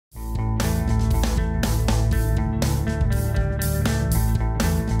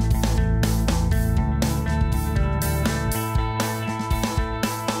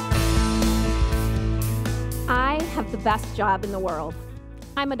best job in the world.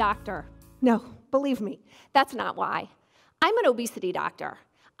 I'm a doctor. No, believe me, that's not why. I'm an obesity doctor.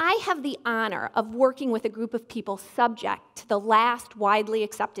 I have the honor of working with a group of people subject to the last widely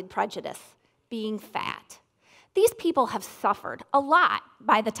accepted prejudice, being fat. These people have suffered a lot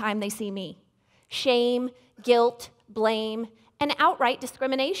by the time they see me. Shame, guilt, blame, and outright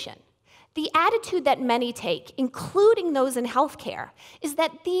discrimination. The attitude that many take, including those in healthcare, is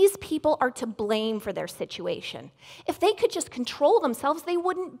that these people are to blame for their situation. If they could just control themselves, they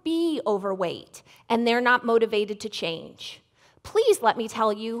wouldn't be overweight, and they're not motivated to change. Please let me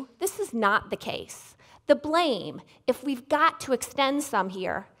tell you, this is not the case. The blame, if we've got to extend some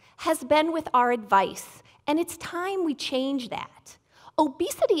here, has been with our advice, and it's time we change that.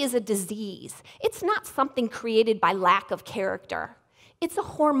 Obesity is a disease. It's not something created by lack of character. It's a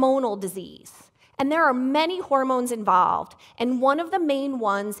hormonal disease, and there are many hormones involved, and one of the main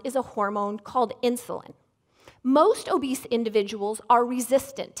ones is a hormone called insulin. Most obese individuals are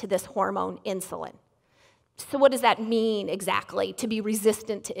resistant to this hormone, insulin. So what does that mean exactly, to be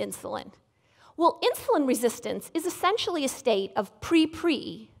resistant to insulin? Well, insulin resistance is essentially a state of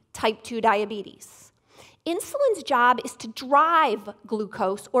pre-pre type 2 diabetes. Insulin's job is to drive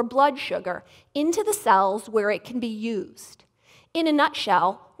glucose or blood sugar into the cells where it can be used. In a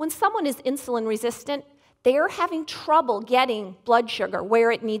nutshell, when someone is insulin resistant, they're having trouble getting blood sugar where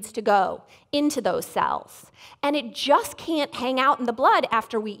it needs to go, into those cells. And it just can't hang out in the blood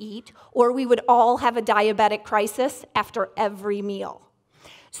after we eat, or we would all have a diabetic crisis after every meal.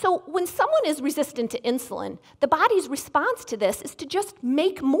 So when someone is resistant to insulin, the body's response to this is to just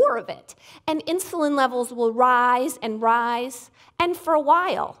make more of it. And insulin levels will rise, and for a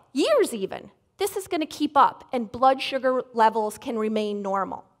while, years even, this is going to keep up, and blood sugar levels can remain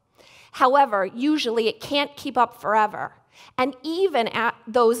normal. However, usually it can't keep up forever, and even at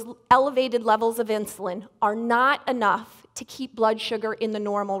those elevated levels of insulin are not enough to keep blood sugar in the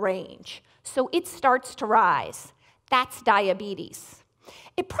normal range. So it starts to rise. That's diabetes.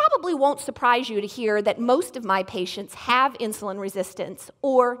 It probably won't surprise you to hear that most of my patients have insulin resistance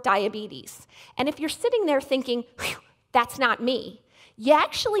or diabetes. And if you're sitting there thinking, that's not me, you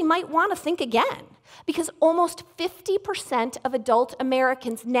actually might want to think again, because almost 50% of adult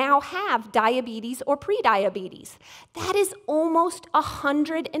Americans now have diabetes or prediabetes. That is almost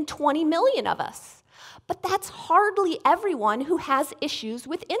 120 million of us. But that's hardly everyone who has issues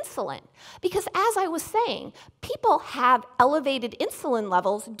with insulin, because as I was saying, people have elevated insulin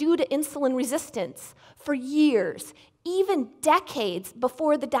levels due to insulin resistance for years, even decades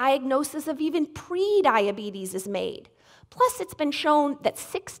before the diagnosis of even prediabetes is made. Plus, it's been shown that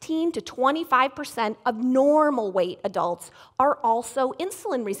 16 to 25% of normal weight adults are also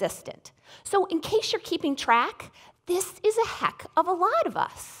insulin resistant. So in case you're keeping track, this is a heck of a lot of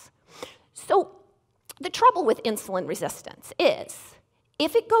us. So the trouble with insulin resistance is,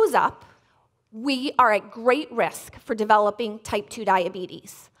 if it goes up, we are at great risk for developing type 2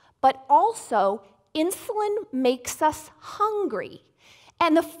 diabetes. But also, insulin makes us hungry.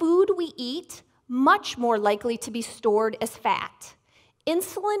 And the food we eat much more likely to be stored as fat.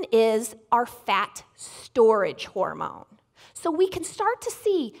 Insulin is our fat storage hormone. So we can start to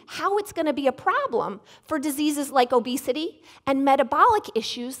see how it's going to be a problem for diseases like obesity and metabolic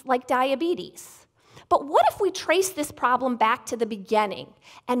issues like diabetes. But what if we trace this problem back to the beginning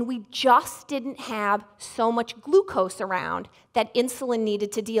and we just didn't have so much glucose around that insulin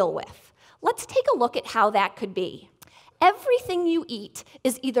needed to deal with? Let's take a look at how that could be. Everything you eat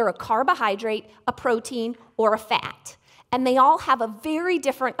is either a carbohydrate, a protein, or a fat. And they all have a very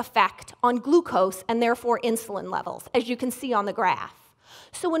different effect on glucose and therefore insulin levels, as you can see on the graph.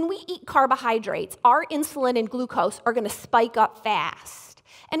 So when we eat carbohydrates, our insulin and glucose are going to spike up fast.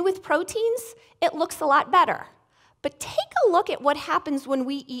 And with proteins, it looks a lot better. But take a look at what happens when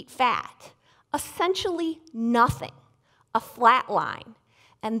we eat fat. Essentially nothing, a flat line.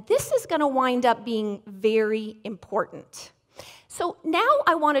 And this is going to wind up being very important. So now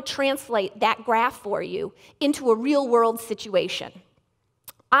I want to translate that graph for you into a real-world situation.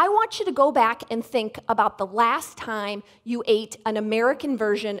 I want you to go back and think about the last time you ate an American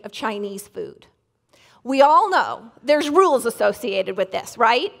version of Chinese food. We all know there's rules associated with this,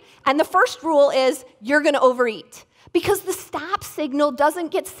 right? And the first rule is you're going to overeat, because the stop signal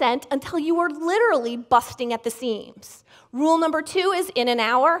doesn't get sent until you are literally busting at the seams. Rule number 2 is in an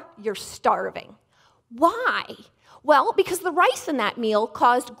hour, you're starving. Why? Well, because the rice in that meal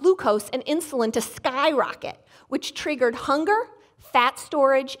caused glucose and insulin to skyrocket, which triggered hunger, fat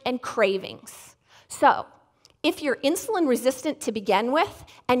storage, and cravings. So, if you're insulin resistant to begin with,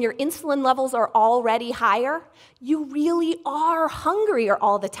 and your insulin levels are already higher, you really are hungrier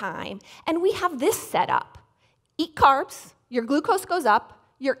all the time. And we have this set up. Eat carbs, your glucose goes up,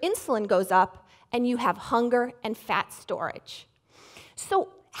 your insulin goes up, and you have hunger and fat storage. So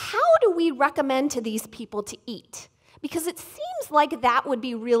how do we recommend to these people to eat? Because it seems like that would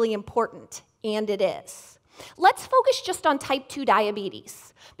be really important, and it is. Let's focus just on type 2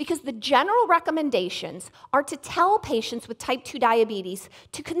 diabetes, because the general recommendations are to tell patients with type 2 diabetes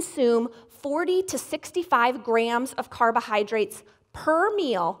to consume 40 to 65 grams of carbohydrates per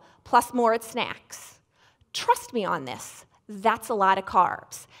meal, plus more at snacks. Trust me on this, that's a lot of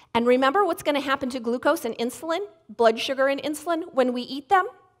carbs. And remember what's going to happen to glucose and insulin, blood sugar and insulin, when we eat them?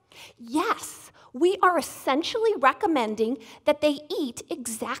 Yes, we are essentially recommending that they eat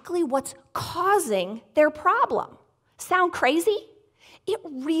exactly what's causing their problem. Sound crazy? It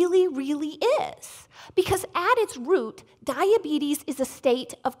really, really is. Because at its root, diabetes is a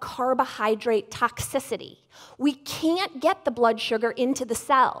state of carbohydrate toxicity. We can't get the blood sugar into the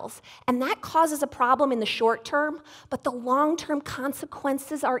cells, and that causes a problem in the short term, but the long-term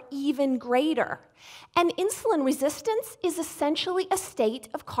consequences are even greater. And insulin resistance is essentially a state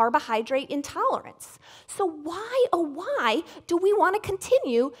of carbohydrate intolerance. So why, oh why, do we want to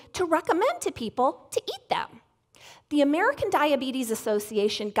continue to recommend to people to eat them? The American Diabetes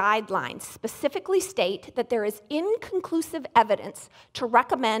Association guidelines specifically state that there is inconclusive evidence to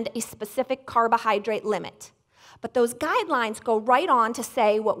recommend a specific carbohydrate limit. But those guidelines go right on to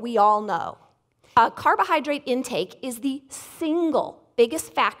say what we all know. Carbohydrate intake is the single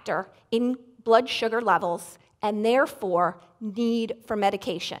biggest factor in blood sugar levels and therefore need for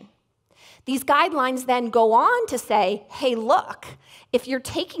medication. These guidelines then go on to say, hey, look, if you're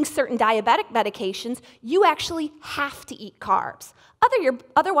taking certain diabetic medications, you actually have to eat carbs.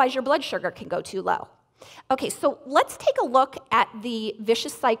 Otherwise, your blood sugar can go too low. Okay, so let's take a look at the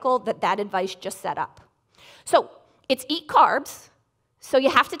vicious cycle that advice just set up. So it's eat carbs, so you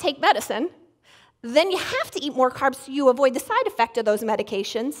have to take medicine. Then you have to eat more carbs so you avoid the side effect of those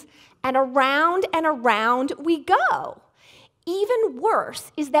medications. And around we go. Even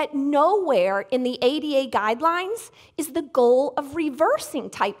worse is that nowhere in the ADA guidelines is the goal of reversing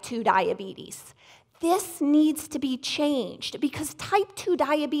type 2 diabetes. This needs to be changed because type 2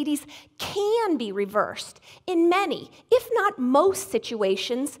 diabetes can be reversed in many, if not most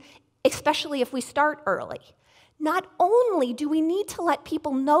situations, especially if we start early. Not only do we need to let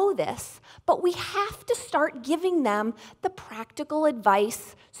people know this, but we have to start giving them the practical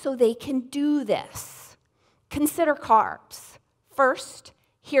advice so they can do this. Consider carbs. First,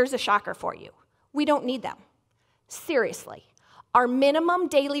 here's a shocker for you. We don't need them. Seriously. Our minimum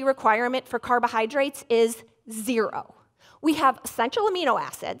daily requirement for carbohydrates is 0. We have essential amino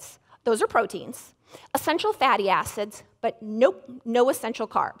acids, those are proteins, essential fatty acids, but nope, no essential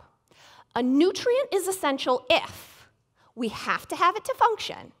carb. A nutrient is essential if we have to have it to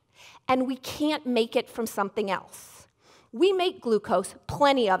function, and we can't make it from something else. We make glucose,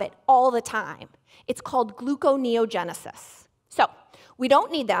 plenty of it, all the time. It's called gluconeogenesis. So, we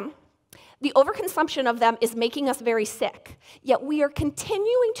don't need them. The overconsumption of them is making us very sick, yet we are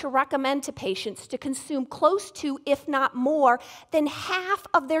continuing to recommend to patients to consume close to, if not more, than half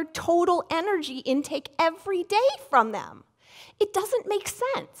of their total energy intake every day from them. It doesn't make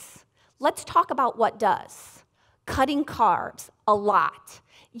sense. Let's talk about what does. Cutting carbs, a lot.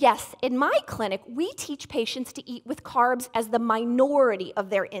 Yes, in my clinic, we teach patients to eat with carbs as the minority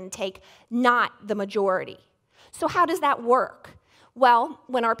of their intake, not the majority. So how does that work? Well,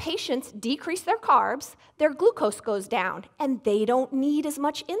 when our patients decrease their carbs, their glucose goes down, and they don't need as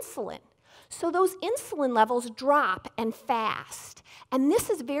much insulin. So those insulin levels drop and fast. And this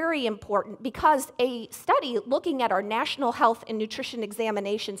is very important because a study looking at our National Health and Nutrition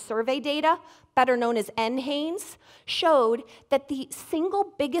Examination Survey data, better known as NHANES, showed that the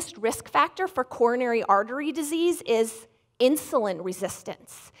single biggest risk factor for coronary artery disease is insulin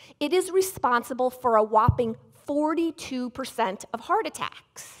resistance. It is responsible for a whopping 42% of heart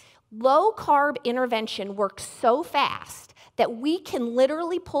attacks. Low-carb intervention works so fast that we can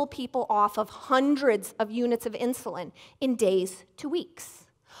literally pull people off of hundreds of units of insulin in days to weeks.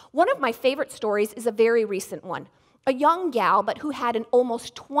 One of my favorite stories is a very recent one. A young gal, but who had an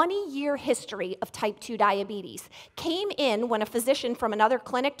almost 20-year history of type 2 diabetes, came in when a physician from another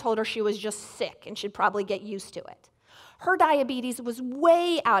clinic told her she was just sick and should probably get used to it. Her diabetes was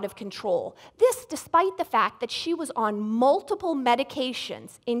way out of control. This despite the fact that she was on multiple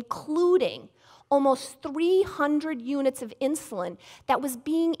medications, including almost 300 units of insulin that was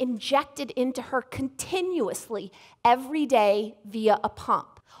being injected into her continuously every day via a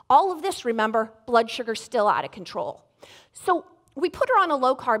pump. All of this, remember, blood sugar still out of control. So we put her on a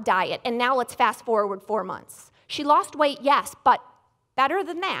low-carb diet, and now let's fast forward 4 months. She lost weight, yes, but better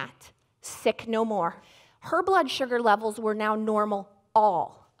than that, sick no more. Her blood sugar levels were now normal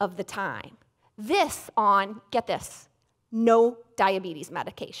all of the time. This on, get this, no diabetes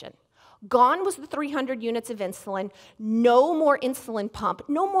medication. Gone was the 300 units of insulin, no more insulin pump,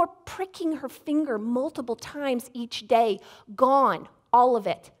 no more pricking her finger multiple times each day. Gone, all of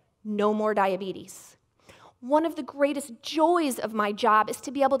it, no more diabetes. One of the greatest joys of my job is to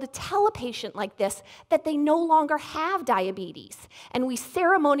be able to tell a patient like this that they no longer have diabetes, and we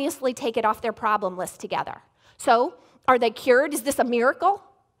ceremoniously take it off their problem list together. So, are they cured? Is this a miracle?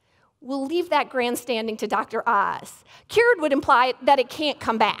 We'll leave that grandstanding to Dr. Oz. Cured would imply that it can't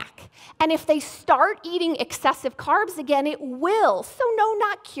come back. And if they start eating excessive carbs again, it will. So no,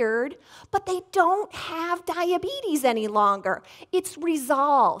 not cured, but they don't have diabetes any longer. It's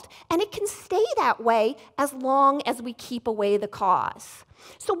resolved, and it can stay that way as long as we keep away the cause.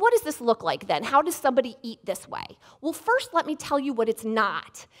 So what does this look like then? How does somebody eat this way? Well, first let me tell you what it's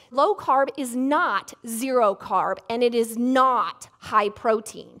not. Low carb is not zero carb, and it is not high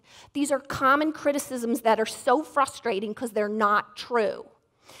protein. These are common criticisms that are so frustrating because they're not true.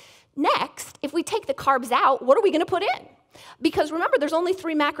 Next, if we take the carbs out, what are we going to put in? Because remember, there's only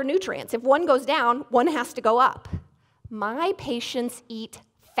 3 macronutrients. If one goes down, one has to go up. My patients eat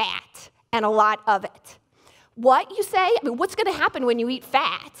fat, and a lot of it. What, you say? I mean, what's going to happen when you eat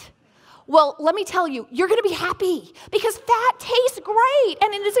fat? Well, let me tell you, you're going to be happy because fat tastes great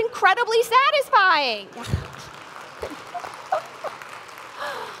and it is incredibly satisfying.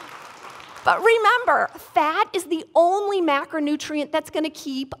 But remember, fat is the only macronutrient that's going to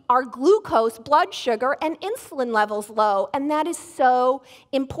keep our glucose, blood sugar, and insulin levels low, and that is so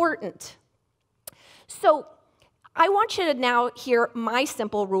important. So I want you to now hear my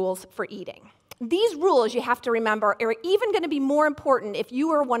simple rules for eating. These rules, you have to remember, are even going to be more important if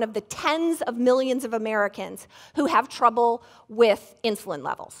you are one of the tens of millions of Americans who have trouble with insulin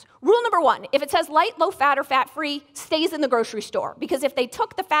levels. Rule number 1, if it says light, low fat, or fat-free, stays in the grocery store, because if they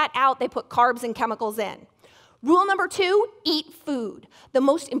took the fat out, they put carbs and chemicals in. Rule number 2, eat food. The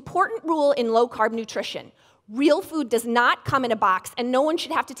most important rule in low-carb nutrition. Real food does not come in a box, and no one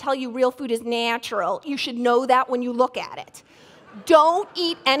should have to tell you real food is natural. You should know that when you look at it. Don't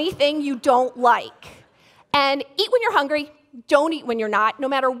eat anything you don't like. And eat when you're hungry. Don't eat when you're not, no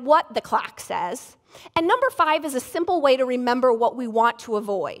matter what the clock says. And number 5 is a simple way to remember what we want to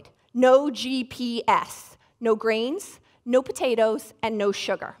avoid. No GPS. No grains, no potatoes, and no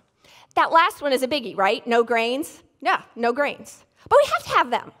sugar. That last one is a biggie, right? No grains? Yeah, no grains. But we have to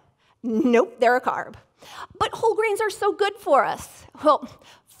have them. Nope, they're a carb. But whole grains are so good for us. Well,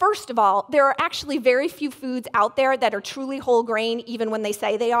 first of all, there are actually very few foods out there that are truly whole grain, even when they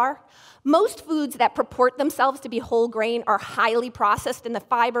say they are. Most foods that purport themselves to be whole grain are highly processed and the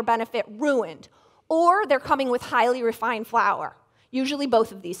fiber benefit ruined, or they're coming with highly refined flour, usually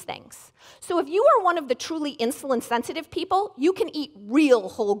both of these things. So if you are one of the truly insulin-sensitive people, you can eat real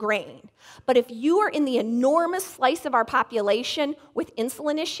whole grain. But if you are in the enormous slice of our population with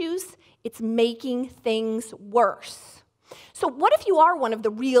insulin issues, it's making things worse. So what if you are one of the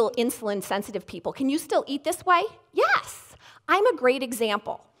real insulin-sensitive people? Can you still eat this way? Yes. I'm a great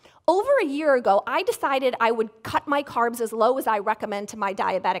example. Over a year ago, I decided I would cut my carbs as low as I recommend to my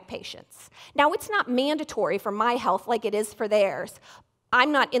diabetic patients. Now, it's not mandatory for my health like it is for theirs.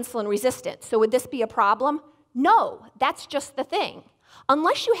 I'm not insulin resistant, so would this be a problem? No, that's just the thing.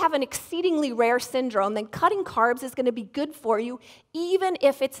 Unless you have an exceedingly rare syndrome, then cutting carbs is going to be good for you, even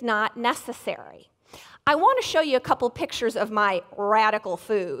if it's not necessary. I want to show you a couple pictures of my radical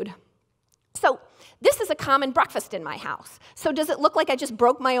food. So this is a common breakfast in my house. So does it look like I just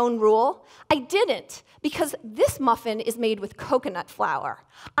broke my own rule? I didn't, because this muffin is made with coconut flour.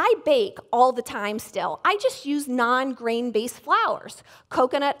 I bake all the time still. I just use non-grain-based flours.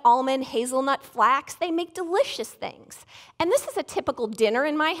 Coconut, almond, hazelnut, flax, they make delicious things. And this is a typical dinner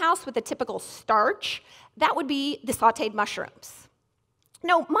in my house with a typical starch. That would be the sautéed mushrooms.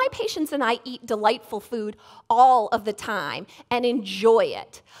 No, my patients and I eat delightful food all of the time and enjoy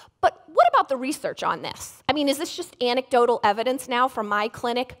it. But what about the research on this? I mean, is this just anecdotal evidence now from my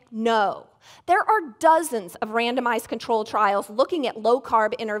clinic? No. There are dozens of randomized controlled trials looking at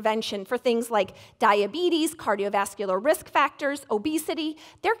low-carb intervention for things like diabetes, cardiovascular risk factors, obesity.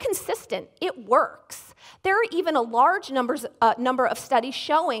 They're consistent. It works. There are even a large number of studies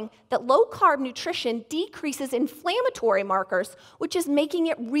showing that low-carb nutrition decreases inflammatory markers, which is making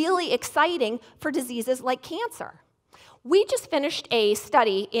it really exciting for diseases like cancer. We just finished a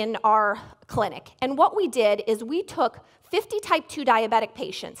study in our clinic, and what we did is we took 50 type 2 diabetic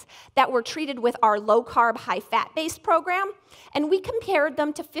patients that were treated with our low-carb, high-fat-based program, and we compared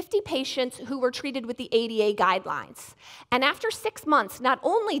them to 50 patients who were treated with the ADA guidelines. And after 6 months, not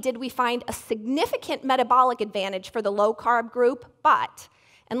only did we find a significant metabolic advantage for the low-carb group, but,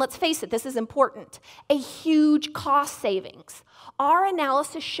 and let's face it, this is important, a huge cost savings. Our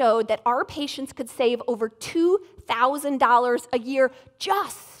analysis showed that our patients could save over $2,000 a year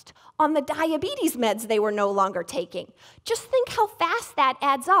just on the diabetes meds they were no longer taking. Just think how fast that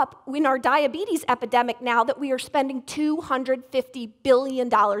adds up in our diabetes epidemic now that we are spending $250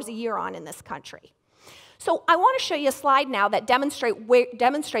 billion a year on in this country. So I want to show you a slide now that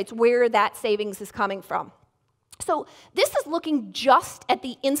demonstrates where that savings is coming from. So this is looking just at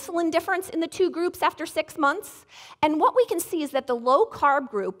the insulin difference in the two groups after 6 months. And what we can see is that the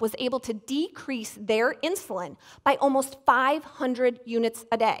low-carb group was able to decrease their insulin by almost 500 units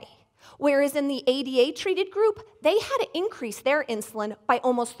a day. Whereas in the ADA-treated group, they had to increase their insulin by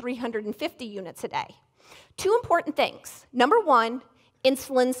almost 350 units a day. Two important things. Number one,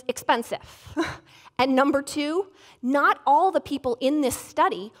 insulin's expensive. And number two, not all the people in this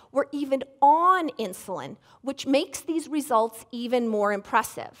study were even on insulin, which makes these results even more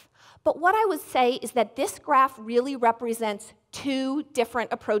impressive. But what I would say is that this graph really represents two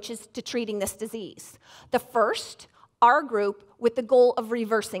different approaches to treating this disease. The first, our group with the goal of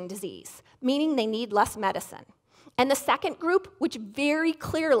reversing disease, meaning they need less medicine. And the second group, which very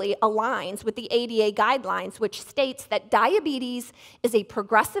clearly aligns with the ADA guidelines, which states that diabetes is a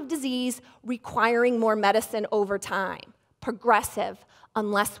progressive disease requiring more medicine over time. Progressive,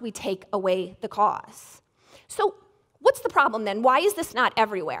 unless we take away the cause. So what's the problem then? Why is this not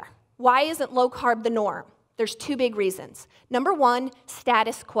everywhere? Why isn't low carb the norm? There's two big reasons. Number one,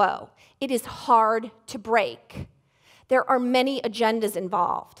 status quo. It is hard to break. There are many agendas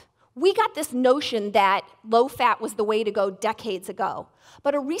involved. We got this notion that low fat was the way to go decades ago,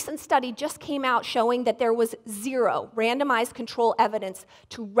 but a recent study just came out showing that there was zero randomized control evidence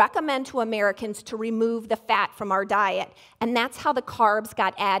to recommend to Americans to remove the fat from our diet, and that's how the carbs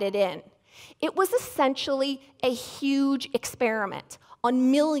got added in. It was essentially a huge experiment on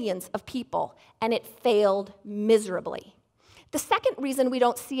millions of people, and it failed miserably. The second reason we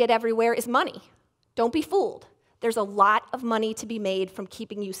don't see it everywhere is money. Don't be fooled. There's a lot of money to be made from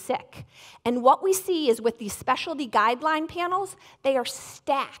keeping you sick. And what we see is with these specialty guideline panels, they are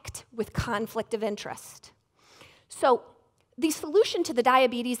stacked with conflict of interest. So the solution to the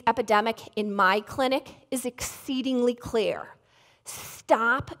diabetes epidemic in my clinic is exceedingly clear.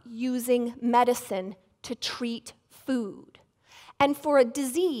 Stop using medicine to treat food. And for a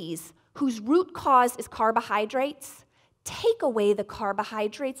disease whose root cause is carbohydrates, take away the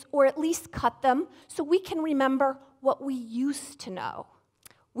carbohydrates, or at least cut them, so we can remember what we used to know.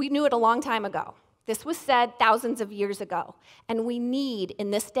 We knew it a long time ago. This was said thousands of years ago, and we need,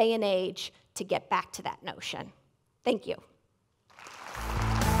 in this day and age, to get back to that notion. Thank you.